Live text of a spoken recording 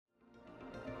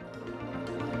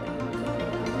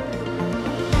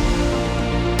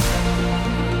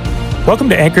Welcome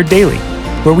to Anchored Daily,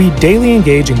 where we daily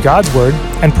engage in God's Word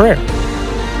and prayer,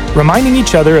 reminding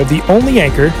each other of the only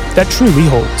anchor that truly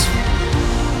holds.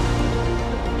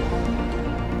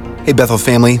 Hey Bethel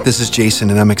family, this is Jason,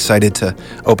 and I'm excited to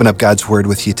open up God's Word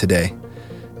with you today.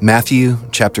 Matthew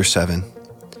chapter 7.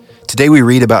 Today we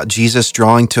read about Jesus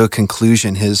drawing to a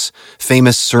conclusion his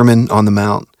famous Sermon on the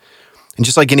Mount. And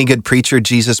just like any good preacher,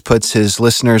 Jesus puts his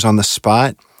listeners on the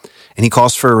spot, and he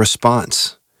calls for a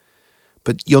response.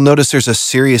 But you'll notice there's a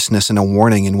seriousness and a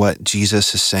warning in what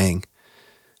Jesus is saying.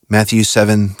 Matthew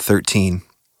 7:13.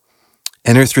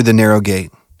 Enter through the narrow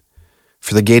gate,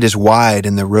 for the gate is wide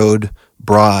and the road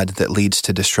broad that leads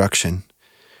to destruction,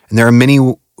 and there are many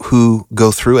who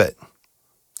go through it.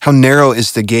 How narrow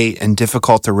is the gate and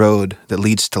difficult the road that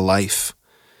leads to life,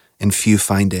 and few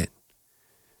find it.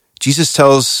 Jesus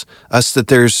tells us that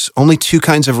there's only two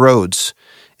kinds of roads,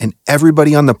 and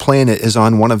everybody on the planet is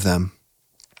on one of them.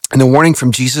 And the warning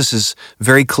from Jesus is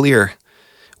very clear.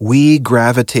 We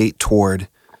gravitate toward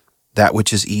that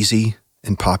which is easy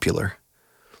and popular.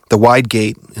 The wide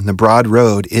gate and the broad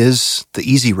road is the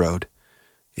easy road.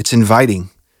 It's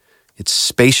inviting. It's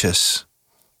spacious.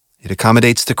 It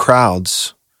accommodates the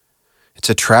crowds. It's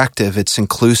attractive. It's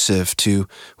inclusive to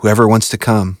whoever wants to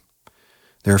come.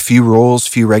 There are few rules,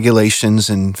 few regulations,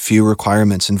 and few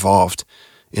requirements involved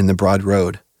in the broad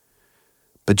road.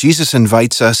 But Jesus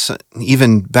invites us,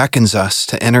 even beckons us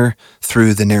to enter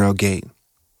through the narrow gate.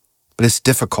 But it's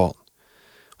difficult.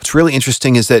 What's really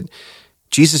interesting is that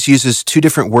Jesus uses two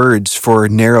different words for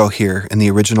narrow here in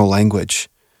the original language.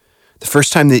 The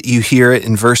first time that you hear it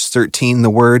in verse 13, the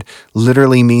word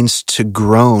literally means to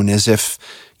groan, as if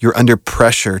you're under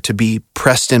pressure, to be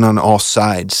pressed in on all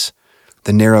sides,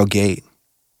 the narrow gate.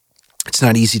 It's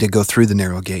not easy to go through the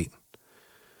narrow gate.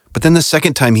 But then the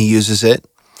second time he uses it,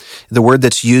 the word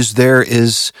that's used there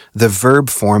is the verb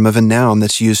form of a noun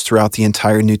that's used throughout the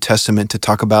entire New Testament to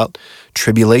talk about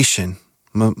tribulation,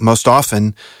 most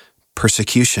often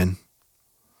persecution.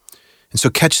 And so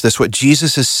catch this, what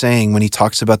Jesus is saying when he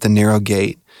talks about the narrow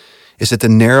gate is that the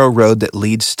narrow road that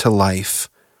leads to life,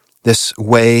 this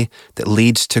way that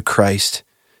leads to Christ,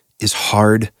 is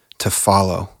hard to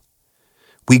follow.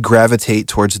 We gravitate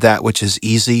towards that which is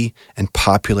easy and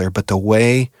popular, but the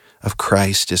way of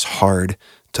Christ is hard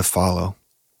to follow.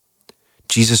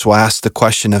 Jesus will ask the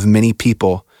question of many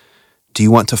people, do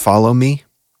you want to follow me?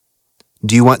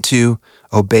 Do you want to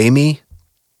obey me?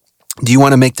 Do you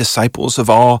want to make disciples of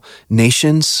all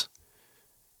nations?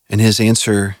 And his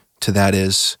answer to that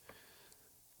is,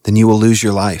 then you will lose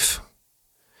your life.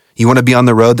 You want to be on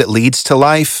the road that leads to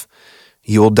life?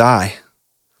 You will die.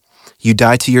 You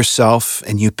die to yourself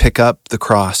and you pick up the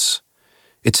cross.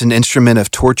 It's an instrument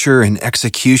of torture and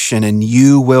execution, and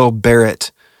you will bear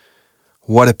it.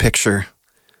 What a picture.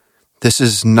 This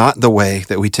is not the way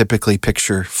that we typically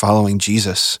picture following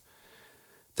Jesus.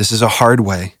 This is a hard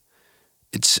way.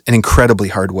 It's an incredibly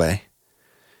hard way.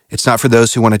 It's not for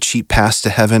those who want a cheap pass to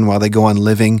heaven while they go on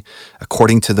living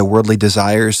according to the worldly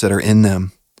desires that are in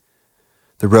them.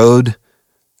 The road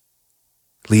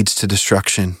leads to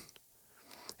destruction.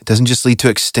 It doesn't just lead to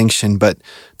extinction, but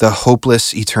the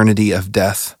hopeless eternity of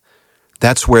death.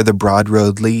 That's where the broad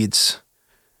road leads.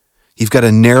 You've got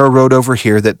a narrow road over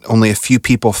here that only a few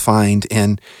people find,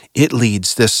 and it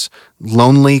leads, this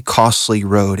lonely, costly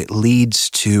road, it leads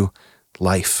to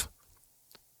life.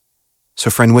 So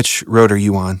friend, which road are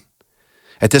you on?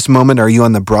 At this moment, are you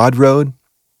on the broad road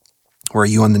or are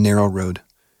you on the narrow road?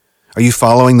 Are you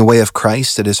following the way of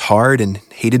Christ that is hard and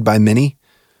hated by many?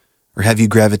 Or have you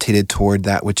gravitated toward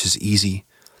that which is easy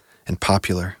and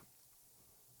popular?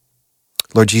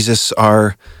 Lord Jesus,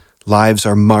 our lives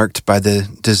are marked by the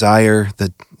desire,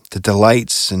 the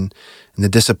delights, and the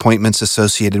disappointments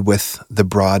associated with the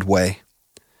broad way.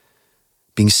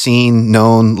 Being seen,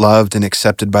 known, loved, and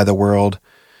accepted by the world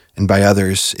and by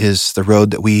others is the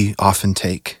road that we often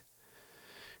take.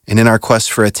 And in our quest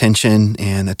for attention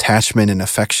and attachment and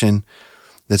affection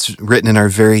that's written in our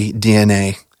very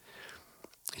DNA,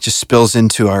 it just spills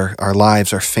into our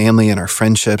lives, our family and our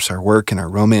friendships, our work and our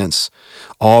romance,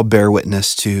 all bear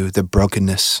witness to the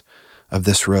brokenness of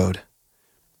this road.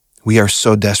 We are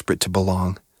so desperate to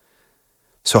belong.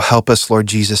 So help us, Lord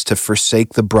Jesus, to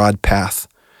forsake the broad path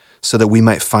so that we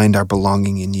might find our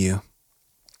belonging in you.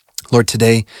 Lord,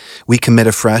 today we commit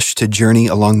afresh to journey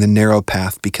along the narrow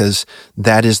path because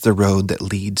that is the road that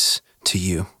leads to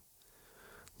you.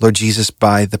 Lord Jesus,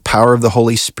 by the power of the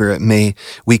Holy Spirit, may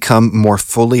we come more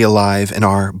fully alive in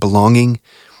our belonging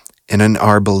and in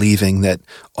our believing that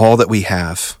all that we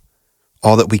have,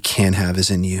 all that we can have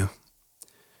is in you.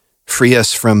 Free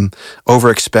us from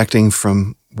over-expecting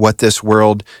from what this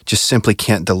world just simply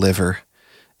can't deliver,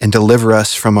 and deliver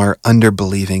us from our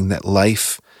underbelieving that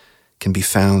life can be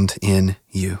found in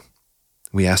you.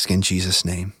 We ask in Jesus'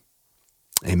 name.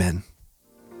 Amen.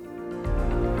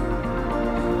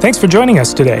 Thanks for joining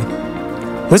us today.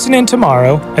 Listen in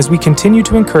tomorrow as we continue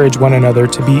to encourage one another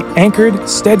to be anchored,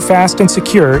 steadfast, and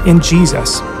secure in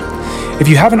Jesus. If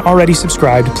you haven't already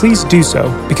subscribed, please do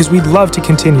so, because we'd love to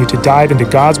continue to dive into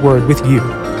God's Word with you.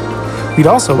 We'd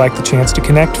also like the chance to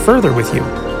connect further with you.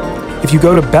 If you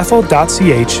go to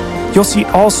bethel.ch, you'll see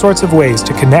all sorts of ways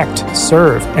to connect,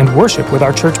 serve, and worship with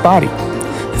our church body.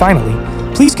 Finally,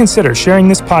 please consider sharing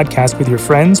this podcast with your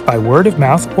friends by word of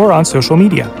mouth or on social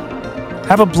media.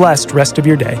 Have a blessed rest of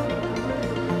your day.